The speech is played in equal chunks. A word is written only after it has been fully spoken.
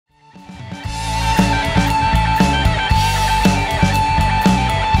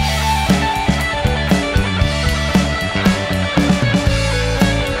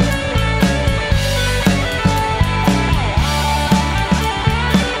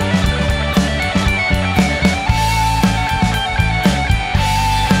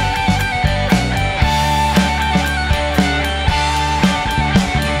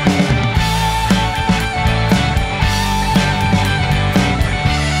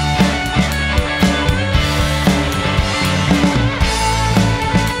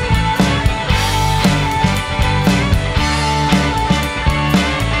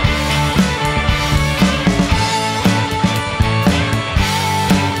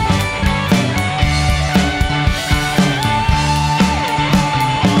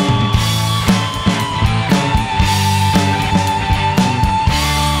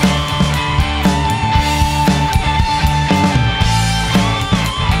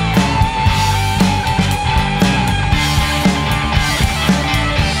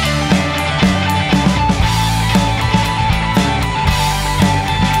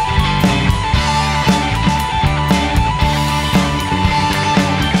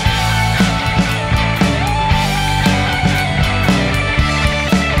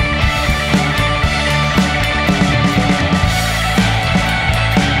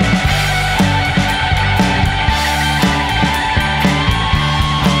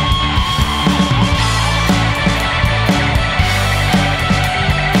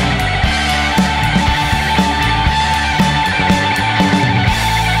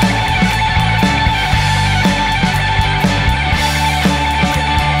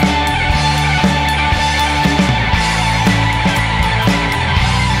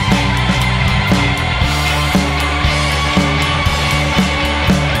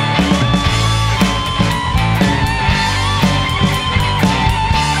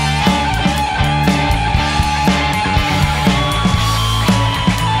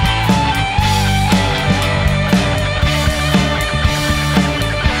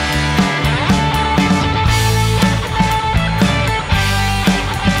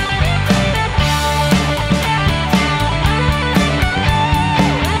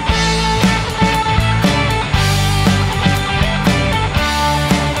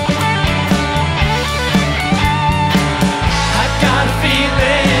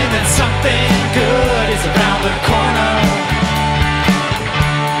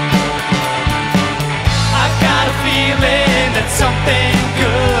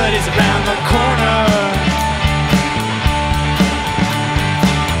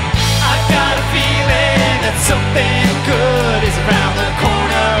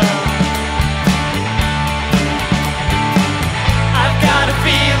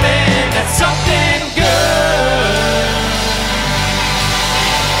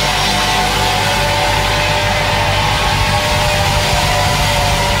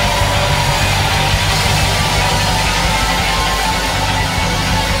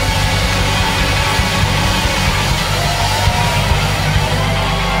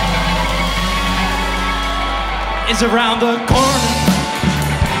is around the corner.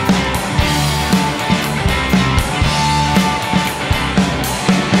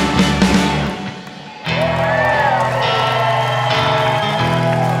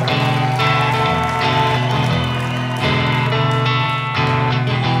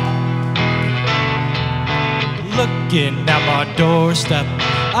 Looking at my doorstep,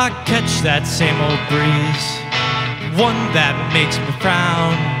 I catch that same old breeze. One that makes me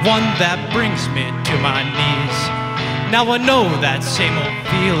frown, one that brings me to my knees. Now I know that same old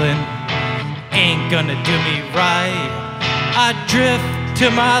feeling ain't gonna do me right. I drift to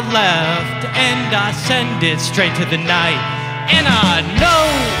my left and I send it straight to the night. And I know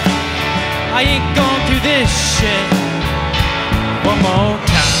I ain't going through this shit one more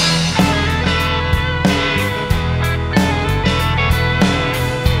time.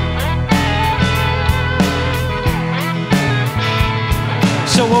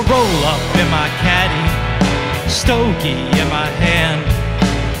 So I roll up in my caddy, stogie in my hand.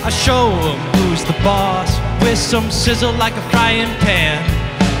 I show 'em who's the boss with some sizzle like a frying pan.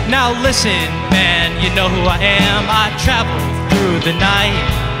 Now listen, man, you know who I am. I travel through the night,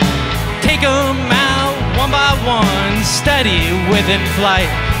 take 'em out one by one, steady within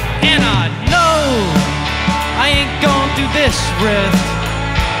flight. And I know I ain't going through this rift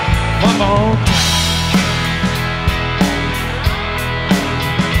one more time.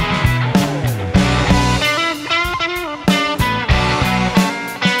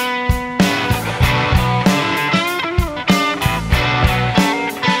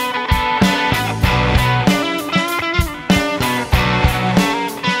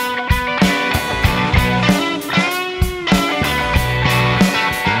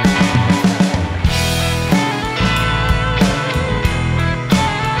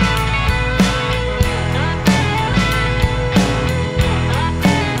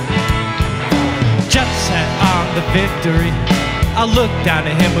 Victory, I look down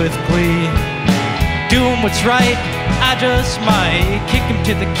at him with glee. Doing what's right, I just might kick him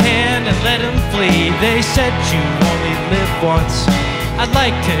to the can and let him flee. They said you only live once, I'd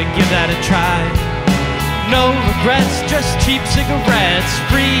like to give that a try. No regrets, just cheap cigarettes,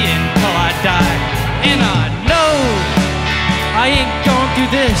 free until I die. And I know I ain't going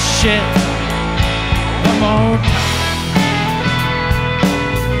through this shit one more time.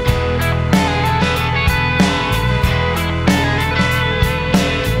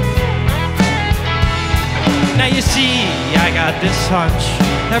 Now you see, I got this hunch,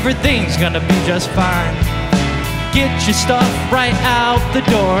 everything's gonna be just fine. Get your stuff right out the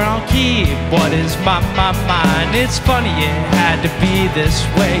door, and I'll keep what is my mine. It's funny it had to be this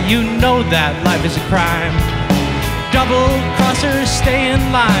way, you know that life is a crime. Double crossers, stay in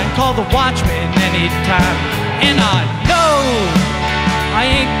line, call the Watchmen anytime. And I know I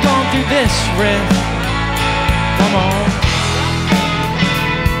ain't going through this rift, come on.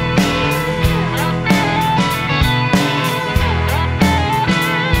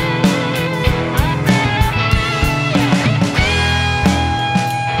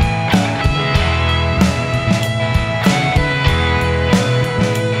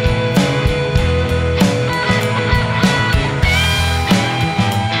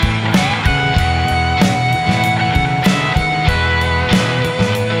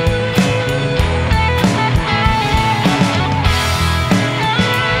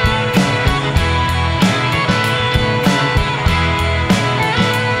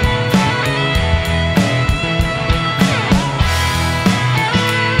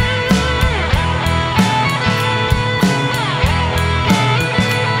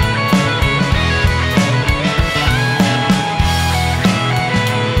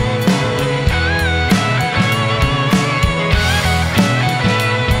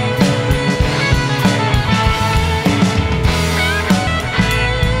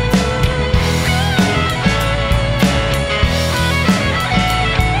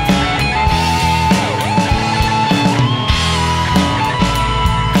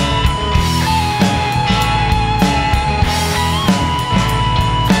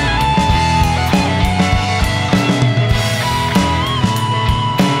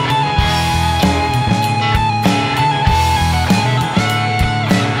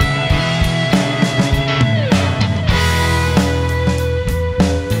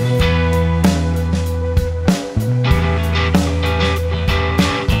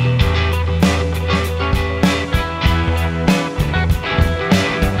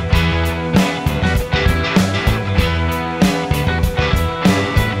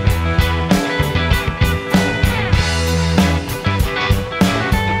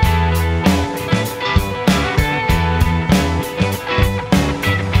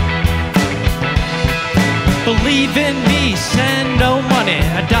 money.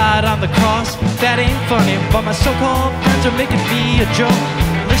 I died on the cross, that ain't funny, but my so-called friends are making me a joke.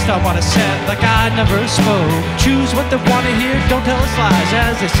 At least I wanna set like I never spoke. Choose what they wanna hear, don't tell us lies,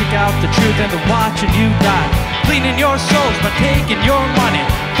 as they seek out the truth and they're watching you die. Cleaning your souls by taking your money.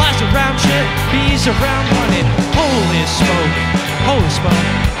 Flies around shit, bees around money. Holy smoke, holy smoke.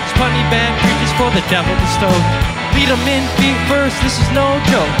 There's plenty bad preachers for the devil to stoke. Lead them in feet first, this is no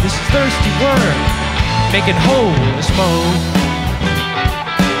joke. This is thirsty word, making holy smoke.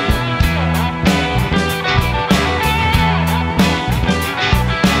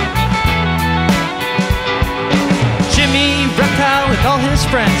 And all his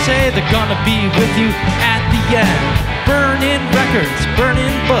friends say they're gonna be with you at the end. Burning records,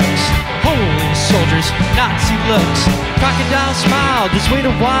 burning books. Holy soldiers, Nazi looks. Crocodile smile, just wait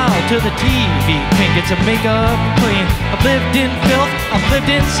a while till the TV queen gets her makeup clean. I've lived in filth, I've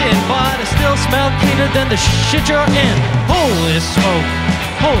lived in sin, but I still smell cleaner than the shit you're in. Holy smoke,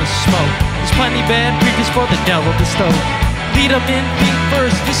 holy smoke. There's plenty bad preachers for the devil to stoke. Lead them in feet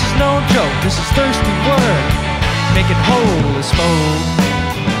first, this is no joke. This is thirsty word, making holy smoke.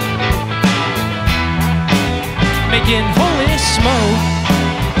 Making holy smoke.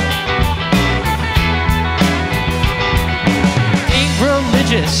 Ain't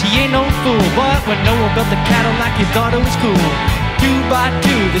religious, he ain't no fool, but when Noah built the Cadillac, he thought it was cool. 2 by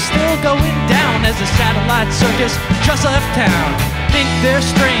 2, they're still going down as the satellite circus just left town. Think they're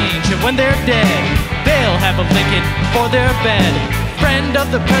strange, and when they're dead, they'll have a Lincoln for their bed. Friend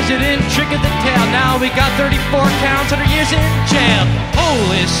of the president, trick of the tail. Now we got 34 counts, 100 years in jail.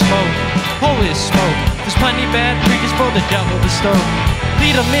 Holy smoke, holy smoke. There's plenty bad preachers for the devil to stoke.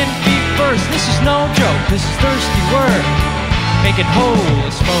 Lead them in feet first, this is no joke. This is thirsty word, making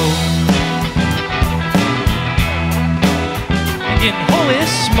holy smoke. Making holy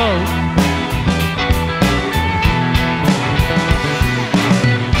smoke.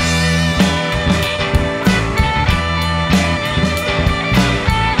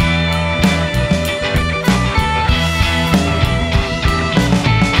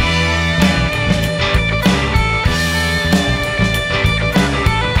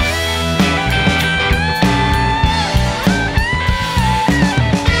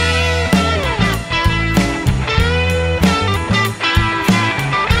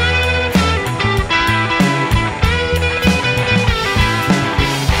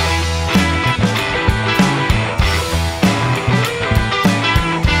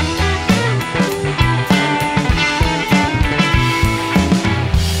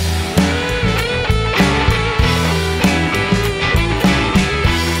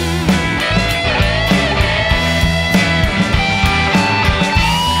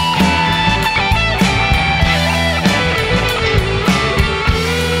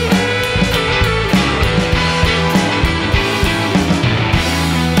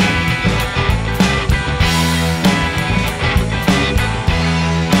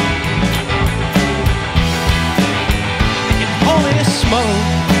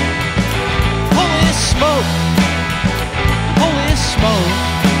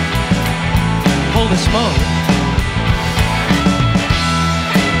 Holy smoke.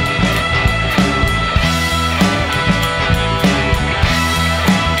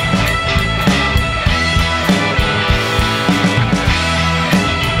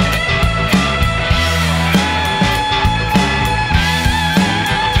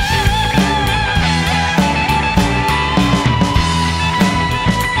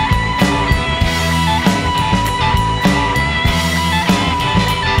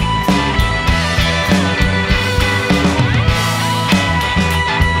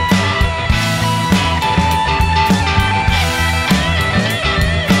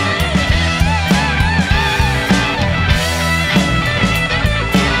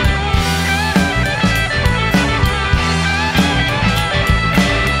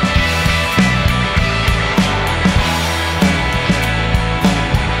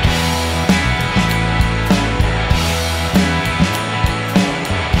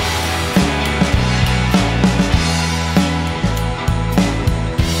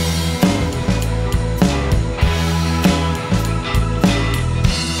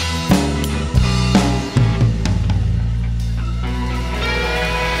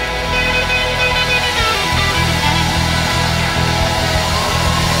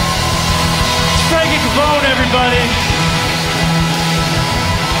 Frankie Cavone, everybody.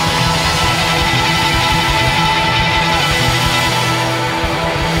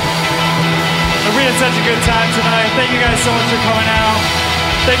 We had such a good time tonight. Thank you guys so much for coming out.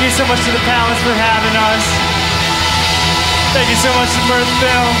 Thank you so much to the Palace for having us. Thank you so much to Mirth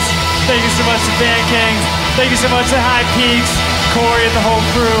Films. Thank you so much to Band Kings. Thank you so much to High Peaks. Corey and the whole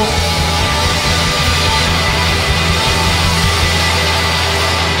crew.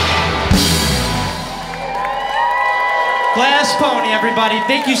 Glass Pony, everybody.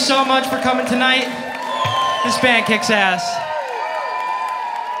 Thank you so much for coming tonight. This band kicks ass.